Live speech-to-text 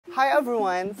Hi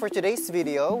everyone! For today's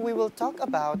video, we will talk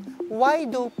about why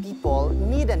do people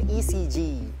need an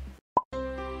ECG?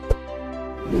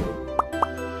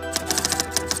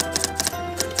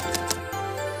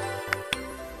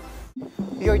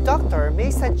 Your doctor may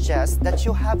suggest that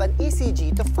you have an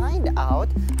ECG to find out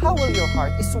how well your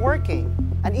heart is working.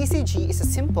 An ECG is a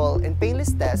simple and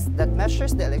painless test that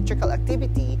measures the electrical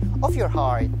activity of your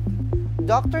heart.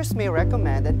 Doctors may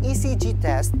recommend an ECG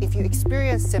test if you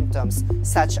experience symptoms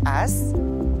such as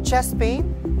chest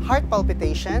pain, heart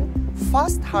palpitation,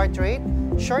 fast heart rate,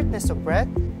 shortness of breath,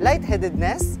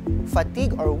 lightheadedness,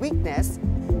 fatigue or weakness,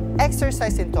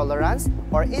 exercise intolerance,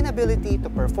 or inability to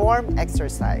perform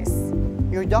exercise.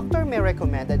 Your doctor may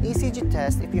recommend an ECG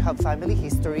test if you have family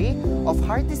history of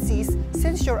heart disease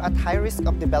since you're at high risk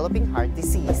of developing heart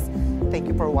disease. Thank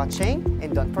you for watching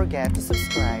and don't forget to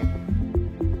subscribe.